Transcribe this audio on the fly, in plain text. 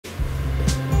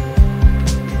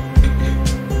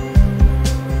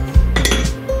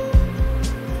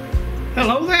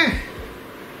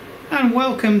and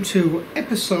welcome to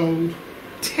episode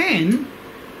 10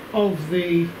 of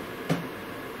the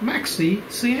MAXI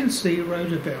CNC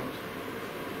rotor build.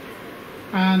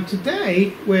 And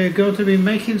today we're going to be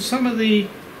making some of the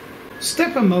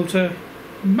stepper motor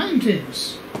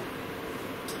mountings.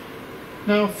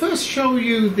 Now, I'll first show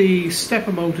you the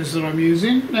stepper motors that I'm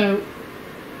using. Now,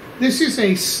 this is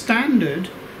a standard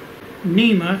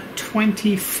NEMA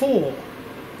 24.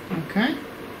 Okay.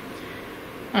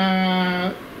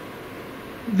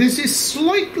 This is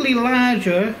slightly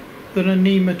larger than a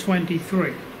NEMA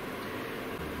 23.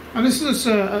 And this is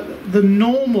the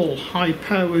normal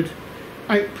high-powered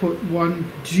output one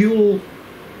dual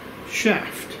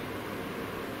shaft.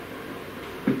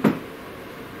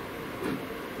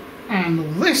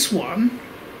 And this one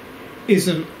is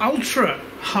an ultra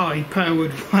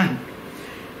high-powered one.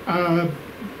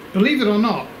 Believe it or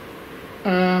not.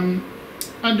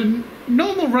 Under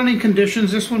normal running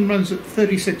conditions, this one runs at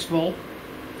 36 volt,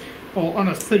 or on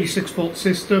a 36 volt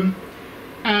system,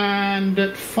 and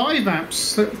at 5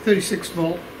 amps, 36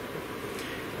 volt,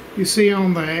 you see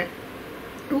on there,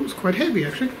 oh, it's quite heavy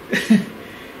actually,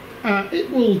 it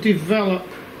will develop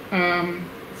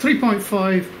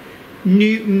 3.5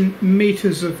 Newton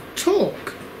meters of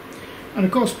torque. And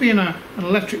of course, being an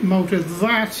electric motor,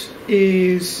 that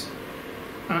is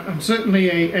certainly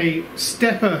a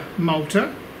stepper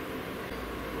motor.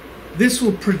 This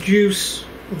will produce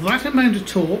that amount of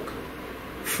torque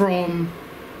from,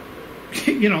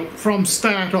 from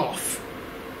start off,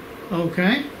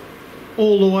 okay,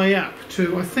 all the way up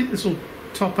to, I think this will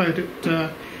top out at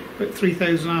about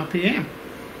 3000 RPM.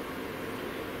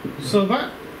 So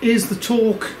that is the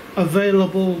torque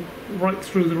available right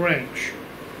through the range.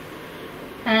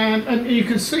 And you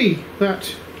can see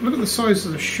that, look at the size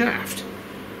of the shaft.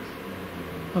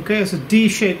 Okay, it's a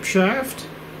D-shaped shaft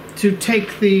to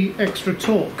take the extra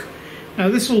torque. Now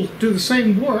this will do the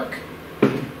same work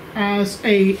as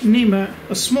a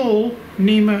small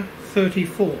NEMA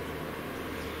 34.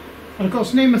 And of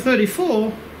course, NEMA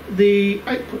 34, the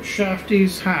output shaft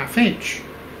is 1/2 inch.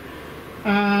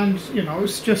 And,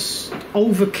 it's just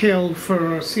overkill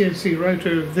for a CNC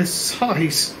rotor of this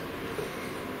size.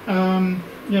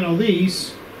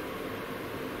 These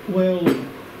will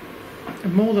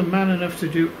more than man enough to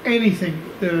do anything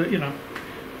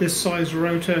this size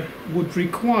rotor would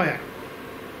require.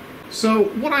 So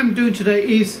what I'm doing today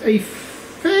is a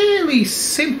fairly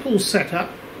simple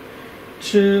setup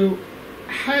to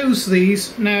house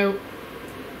these. Now,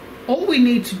 all we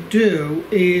need to do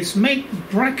is make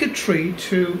bracketry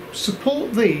to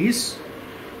support these,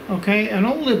 okay, and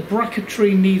all the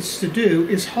bracketry needs to do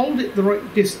is hold it the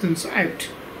right distance out,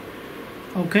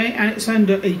 okay, and it's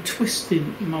under a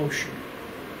twisting motion,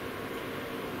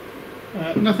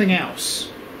 nothing else.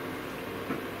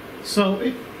 So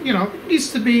it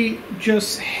needs to be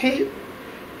just a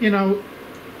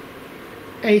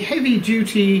heavy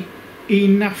duty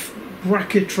enough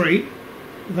bracketry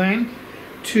then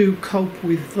to cope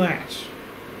with that.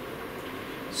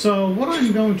 So what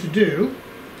I'm going to do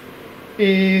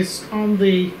is, on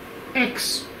the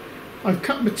X, I've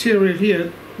cut material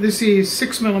here. This is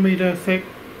 6mm thick,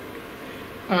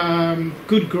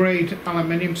 good grade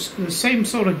aluminium, the same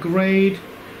sort of grade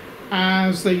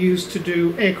as they used to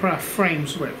do aircraft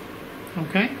frames with.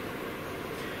 Okay,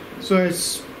 so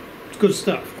it's good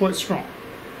stuff, quite strong.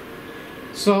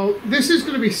 So this is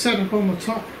going to be set up on the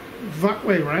top that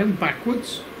way around,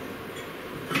 backwards,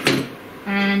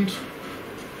 and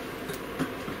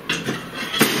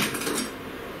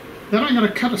then I'm going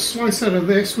to cut a slice out of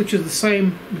this, which is the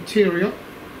same material,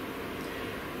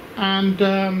 and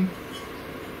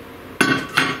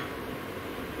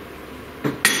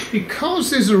because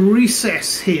there's a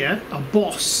recess here, a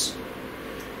boss,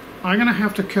 I'm going to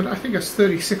have to cut, I think it's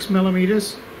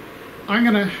 36mm, I'm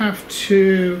going to have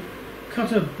to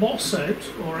cut a boss out,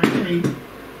 or a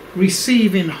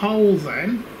receiving hole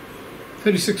then,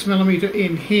 36mm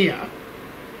in here.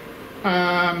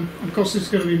 Of course, it's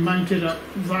going to be mounted up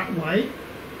that way,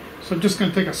 so I'm just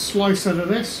going to take a slice out of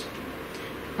this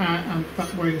and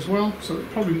that way as well, so it'll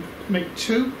probably make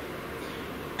 2,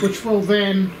 which will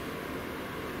then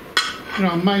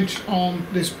mount on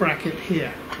this bracket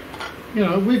here.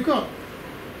 We've got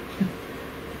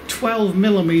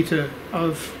 12mm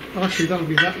of, actually that'll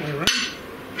be that way, right?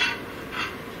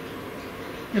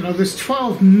 There's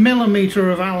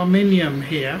 12mm of aluminium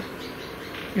here.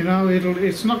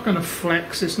 It's not going to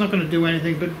flex, it's not going to do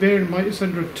anything, but bear in mind it's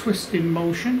under a twisting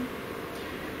motion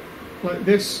like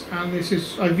this, and this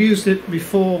is, I've used it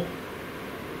before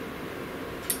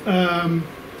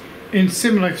in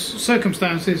similar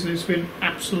circumstances, and it's been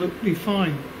absolutely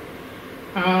fine.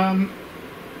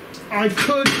 I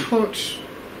could put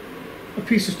a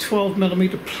piece of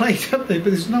 12mm plate up there, but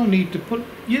there's no need to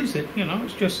use it, you know,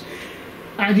 it's just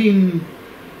adding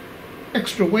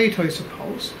extra weight, I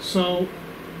suppose. So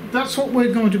that's what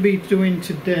we're going to be doing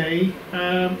today.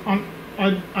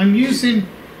 I'm using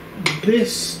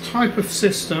this type of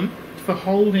system for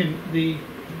holding the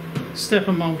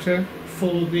stepper motor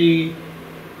for the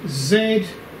Z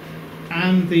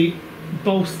and the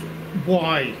both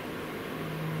Y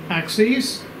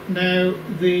axes. Now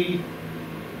the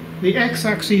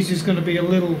X-axis is going to be a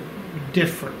little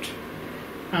different,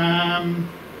 and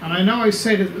I know I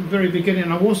said at the very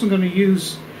beginning I wasn't going to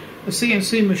use a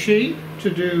CNC machine to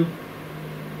do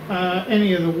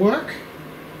any of the work,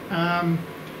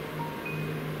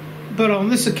 but on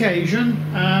this occasion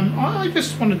I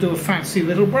just want to do a fancy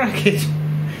little bracket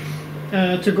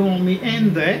to go on the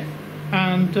end there,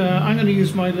 and I'm going to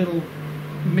use my little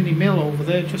mini mill over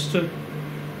there just to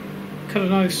cut a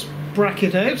nice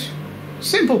bracket out.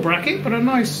 Simple bracket, but a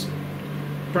nice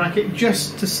bracket,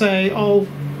 just to say, oh,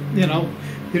 you know,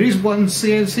 there is one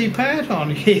CNC part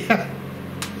on here.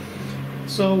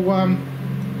 So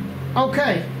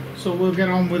okay, so we'll get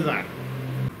on with that.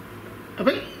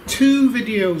 About 2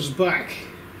 videos back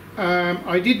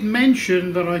I did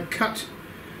mention that I cut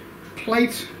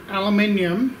plate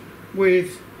aluminium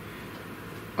with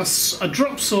a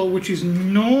drop saw, which is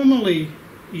normally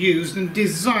used and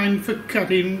designed for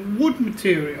cutting wood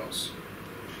materials.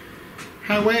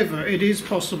 However, it is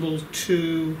possible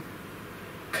to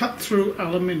cut through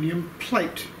aluminium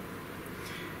plate.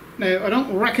 Now, I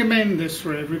don't recommend this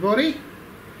for everybody.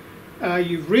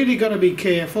 You've really got to be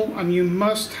careful, and you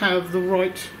must have the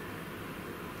right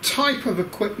type of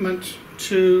equipment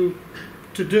to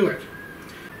do it.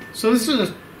 So this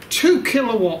is a 2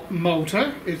 kilowatt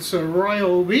motor. It's a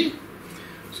Ryobi.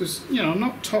 So it's, you know,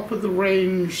 not top of the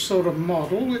range sort of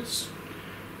model. It's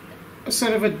a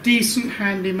sort of a decent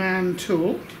handyman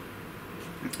tool.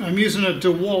 I'm using a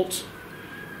DeWalt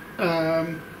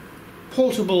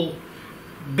portable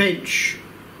bench,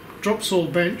 drop saw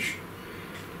bench,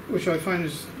 which I find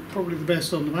is probably the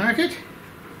best on the market.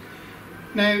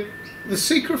 Now, the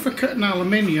secret for cutting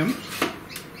aluminium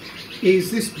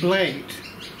is this blade.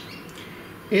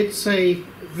 It's a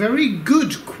very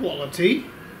good quality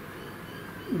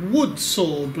wood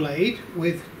saw blade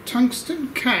with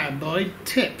tungsten carbide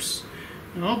tips,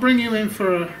 and I'll bring you in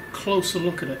for a closer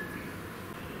look at it.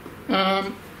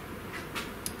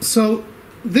 So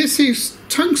this is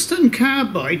tungsten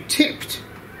carbide tipped.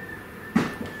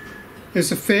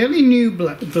 It's a fairly new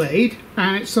blade,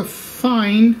 and it's a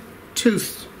fine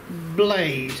toothed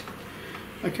blade.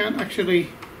 I can't actually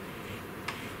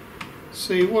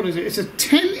see, what is it? It's a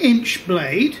 10-inch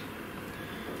blade.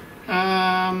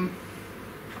 How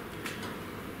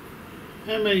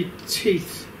many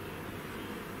teeth?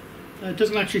 It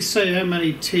doesn't actually say how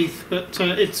many teeth, but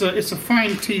it's a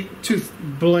fine tooth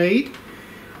blade.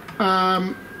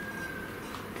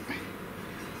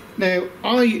 Now,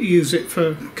 I use it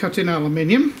for cutting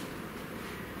aluminium,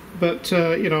 but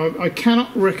you know, I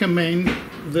cannot recommend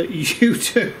that you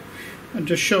do. I'm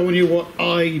just showing you what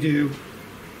I do.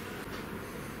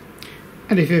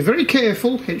 And if you're very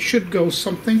careful, it should go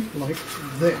something like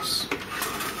this.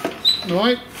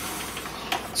 Right?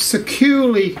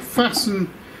 Securely fasten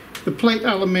the plate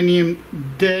aluminium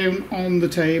down on the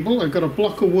table. I've got a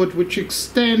block of wood which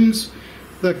extends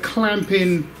the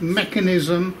clamping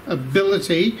mechanism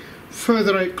ability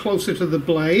further out closer to the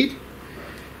blade.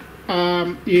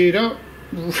 You don't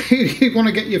really want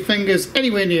to get your fingers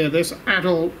anywhere near this at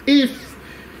all if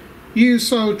you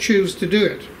so choose to do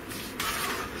it.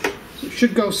 It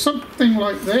should go something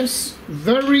like this,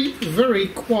 very, very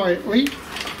quietly.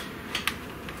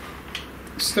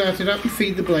 Start it up and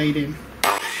feed the blade in.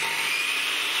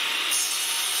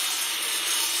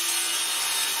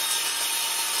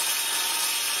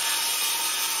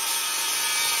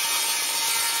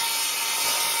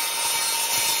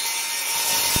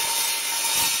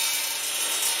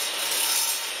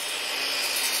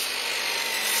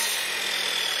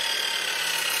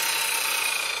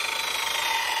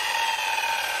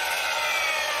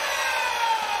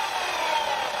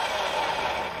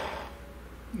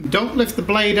 Don't lift the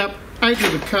blade up out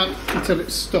of the cut until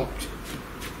it's stopped.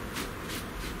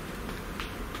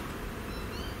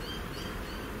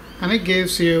 And it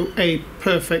gives you a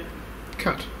perfect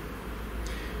cut.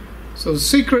 So the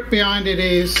secret behind it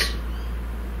is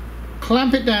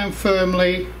clamp it down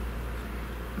firmly,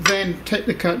 then take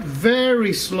the cut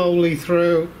very slowly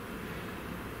through,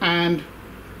 and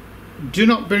do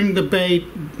not bring the blade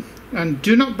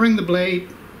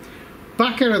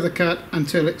back out of the cut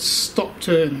until it's stopped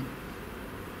turning.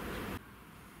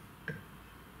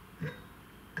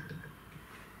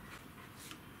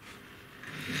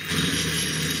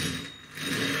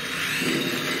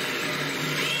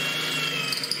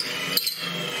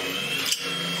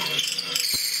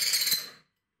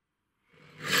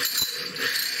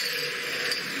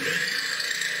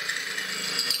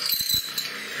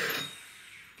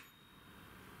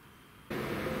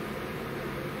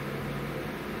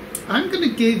 I'm going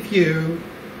to give you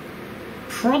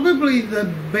probably the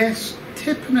best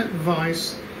tip and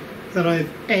advice that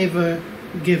I've ever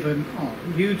given on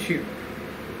YouTube.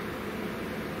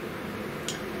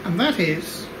 And that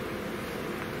is,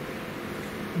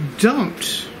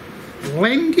 don't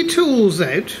lend your tools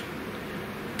out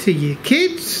to your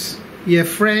kids, your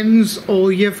friends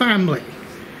or your family,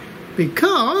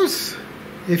 because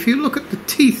if you look at the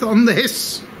teeth on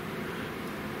this,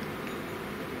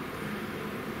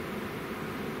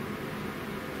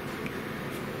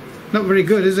 not very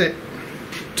good, is it?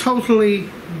 Totally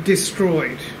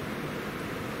destroyed.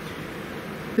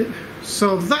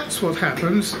 So that's what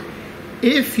happens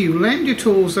if you lend your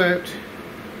tools out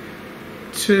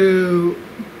to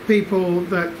people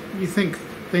that you think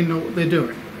they know what they're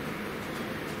doing.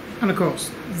 And of course,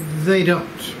 they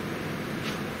don't.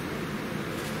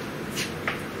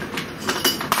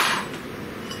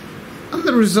 And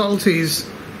the result is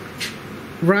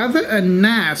rather a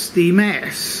nasty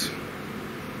mess.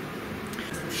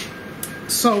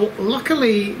 So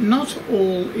luckily, not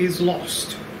all is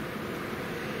lost.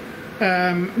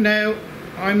 Now,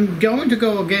 I'm going to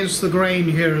go against the grain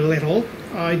here a little.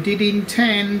 I did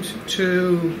intend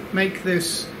to make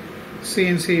this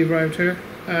CNC router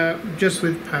just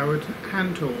with powered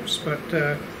hand tools, but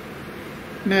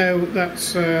now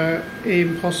that's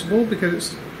impossible because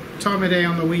it's time of day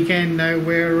on the weekend now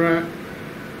where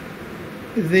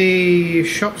the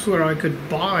shops where I could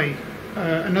buy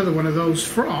another one of those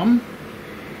from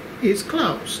is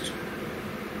closed,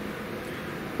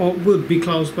 or would be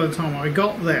closed by the time I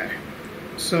got there.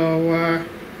 So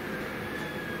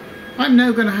I'm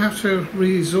now going to have to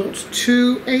resort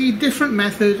to a different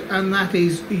method, and that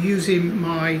is using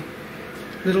my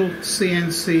little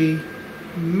CNC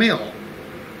mill.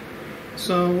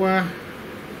 So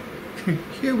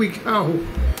here we go.